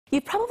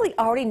You've probably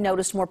already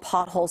noticed more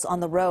potholes on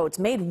the roads,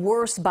 made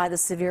worse by the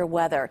severe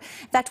weather.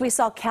 In fact, we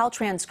saw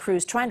Caltrans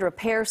crews trying to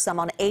repair some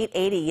on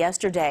 880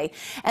 yesterday.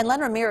 And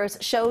Len Ramirez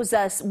shows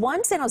us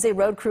one San Jose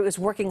road crew is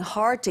working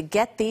hard to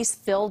get these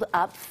filled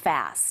up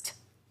fast.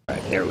 All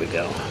right, there we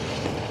go.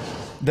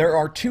 There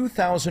are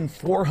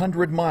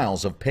 2,400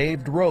 miles of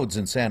paved roads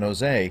in San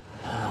Jose.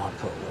 I'll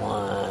put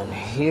one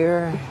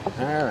here.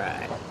 All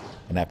right.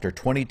 And after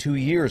 22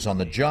 years on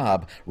the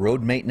job,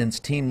 road maintenance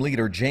team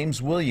leader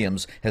James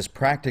Williams has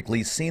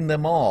practically seen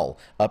them all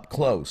up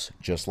close,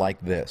 just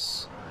like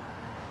this.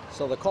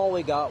 So the call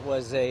we got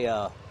was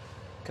a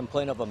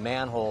complaint of a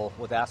manhole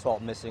with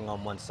asphalt missing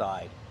on one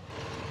side.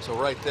 So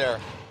right there.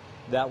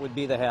 That would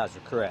be the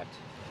hazard, correct.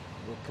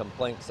 The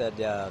complaint said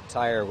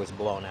tire was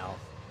blown out.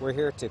 We're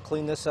here to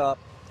clean this up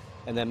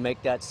and then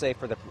make that safe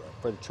for the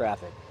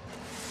traffic.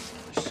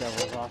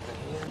 Shovels off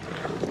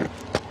of here.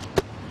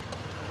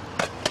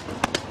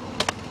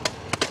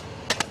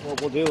 What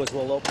we'll do is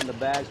we'll open the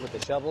bags with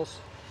the shovels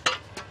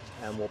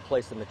and we'll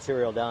place the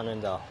material down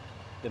in the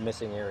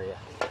missing area.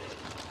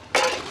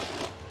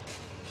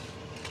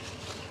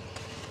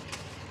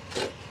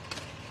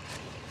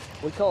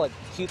 We call it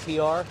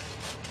QPR,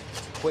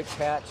 quick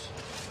patch.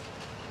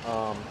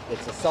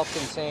 It's a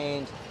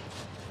self-contained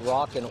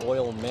rock and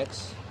oil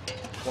mix.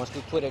 Once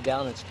we put it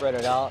down and spread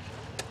it out,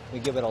 we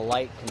give it a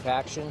light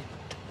compaction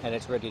and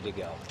it's ready to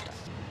go.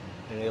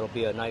 And it'll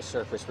be a nice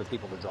surface for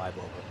people to drive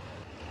over.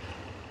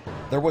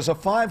 There was a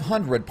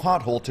 500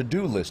 pothole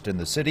to-do list in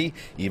the city,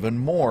 even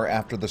more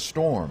after the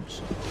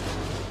storms.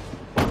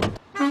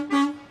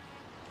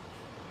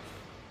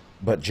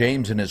 But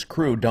James and his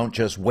crew don't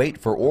just wait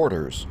for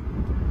orders.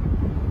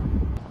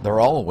 They're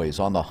always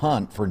on the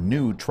hunt for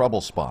new trouble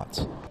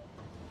spots.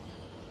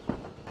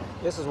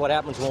 This is what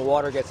happens when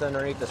water gets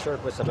underneath the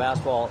surface of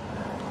asphalt.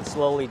 It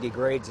slowly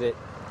degrades it,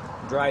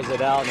 dries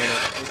it out,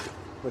 and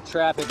with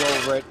traffic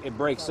over it, it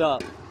breaks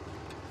up.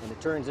 And it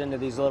turns into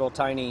these little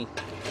tiny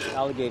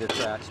alligator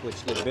tracks,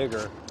 which get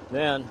bigger.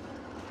 Then,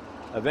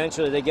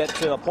 eventually they get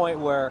to a point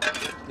where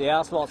the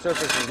asphalt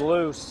surface is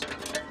loose,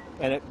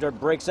 and it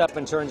breaks up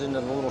and turns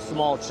into the little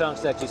small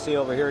chunks that you see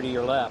over here to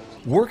your left.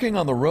 Working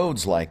on the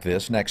roads like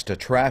this next to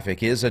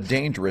traffic is a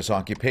dangerous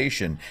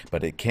occupation,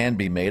 but it can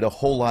be made a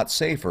whole lot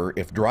safer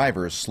if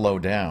drivers slow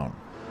down.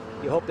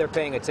 You hope they're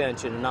paying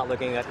attention and not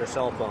looking at their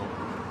cell phone.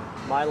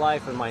 My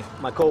life and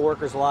my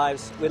co-workers'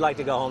 lives, we'd like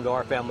to go home to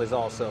our families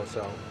also,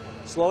 so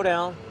slow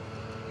down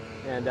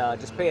and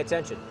just pay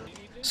attention.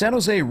 San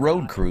Jose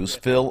road crews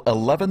fill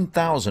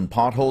 11,000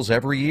 potholes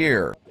every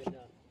year.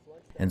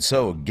 And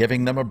so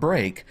giving them a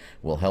break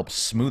will help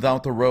smooth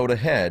out the road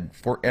ahead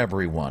for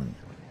everyone.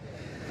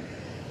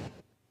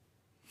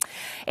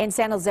 In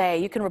San Jose,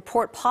 you can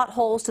report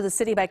potholes to the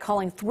city by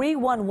calling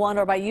 311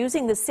 or by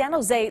using the San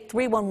Jose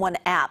 311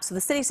 app. So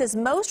the city says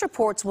most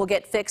reports will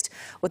get fixed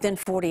within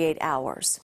 48 hours.